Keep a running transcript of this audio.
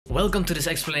Welcome to this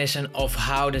explanation of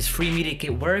how this free MIDI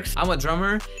kit works. I'm a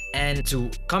drummer, and to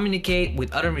communicate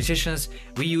with other musicians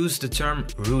we use the term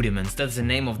rudiments. That's the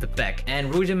name of the pack,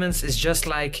 and rudiments is just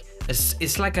like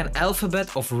it's like an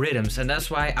alphabet of rhythms, and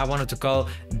that's why I wanted to call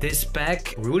this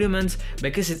pack rudiments,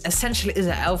 because it essentially is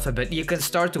an alphabet. You can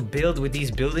start to build with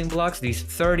these building blocks, these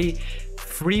 30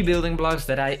 free building blocks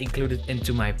that I included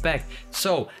into my pack.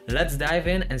 So let's dive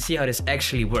in and see how this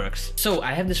actually works. So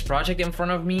I have this project in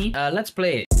front of me. Let's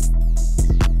play it.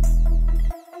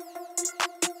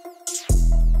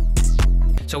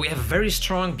 So we have a very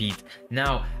strong beat.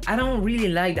 Now, I don't really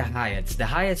like the hi-hats. The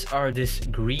hi-hats are this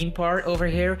green part over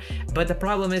here, but the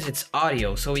problem is it's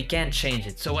audio, so we can't change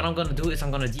it. So what I'm gonna do is I'm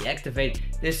gonna deactivate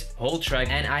this whole track,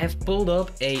 and I have pulled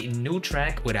up a new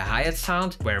track with a hi-hat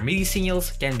sound where MIDI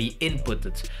signals can be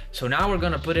inputted. So now we're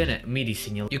gonna put in a MIDI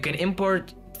signal. You can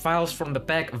import files from the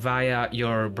pack via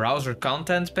your browser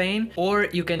content pane, or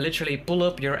you can literally pull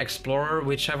up your Explorer,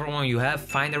 whichever one you have.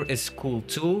 Finder is cool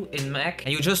too in Mac,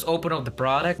 and you just open up the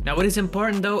product. Now what is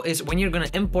important though is when you're gonna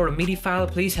import a MIDI file,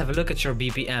 please have a look at your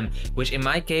BPM, which in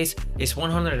my case is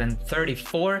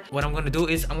 134. What I'm gonna do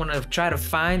is I'm gonna try to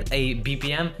find a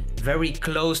BPM very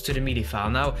close to the MIDI file.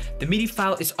 Now the MIDI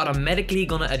file is automatically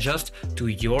gonna adjust to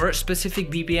your specific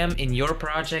BPM in your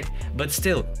project, but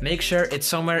still make sure it's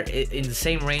somewhere in the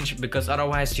same range, because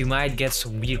otherwise you might get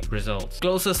some weird results.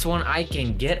 Closest one I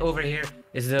can get over here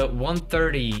is the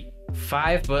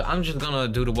 135, but I'm just gonna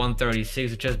do the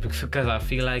 136 just because I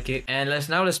feel like it. And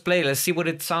let's play, let's see what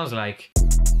it sounds like.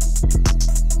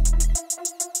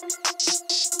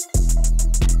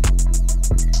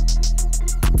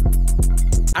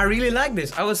 I really like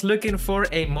this. I was looking for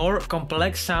a more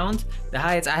complex sound. The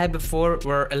hi-hats I had before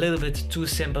were a little bit too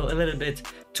simple, a little bit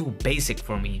too basic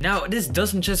for me. Now, this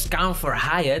doesn't just count for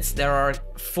hi-hats. There are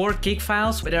 4 kick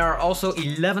files, but there are also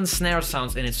 11 snare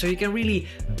sounds in it. So you can really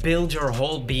build your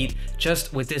whole beat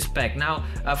just with this pack. Now,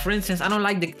 for instance, I don't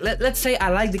like the, let's say I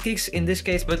like the kicks in this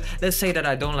case, but let's say that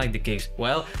I don't like the kicks.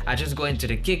 Well, I just go into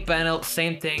the kick panel,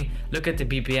 same thing, look at the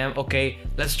BPM. Okay,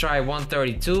 let's try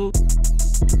 132.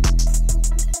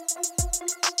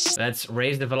 Let's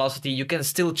raise the velocity. You can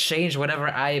still change whatever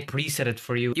I preset it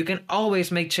for you. You can always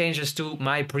make changes to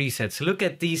my presets. Look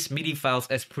at these MIDI files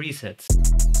as presets.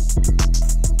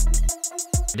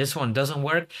 This one doesn't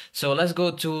work, so let's go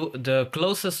to the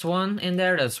closest one in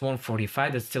there. That's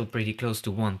 145. That's still pretty close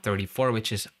to 134,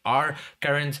 which is our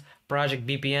current project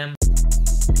BPM.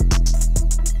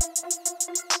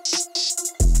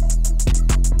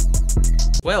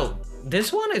 Well,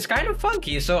 this one is kind of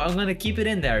funky, so I'm gonna keep it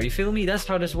in there. You feel me? That's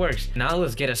how this works. Now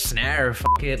let's get a snare.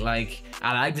 Fuck it, like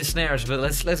I like the snares, but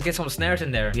let's get some snares in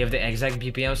there. We have the exact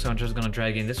BPM, so I'm just gonna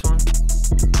drag in this one.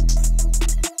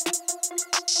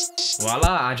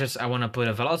 Voila! I want to put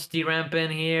a velocity ramp in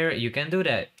here. You can do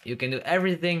that. You can do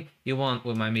everything you want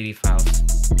with my MIDI files.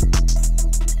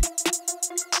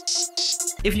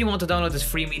 If you want to download this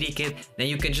free MIDI kit, then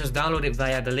you can just download it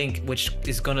via the link, which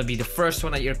is gonna be the first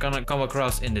one that you're gonna come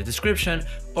across in the description,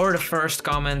 or the first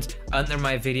comment under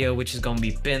my video, which is gonna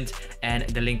be pinned, and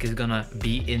the link is gonna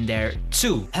be in there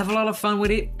too. Have a lot of fun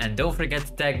with it, and don't forget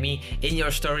to tag me in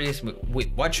your stories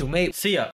with what you made. See ya!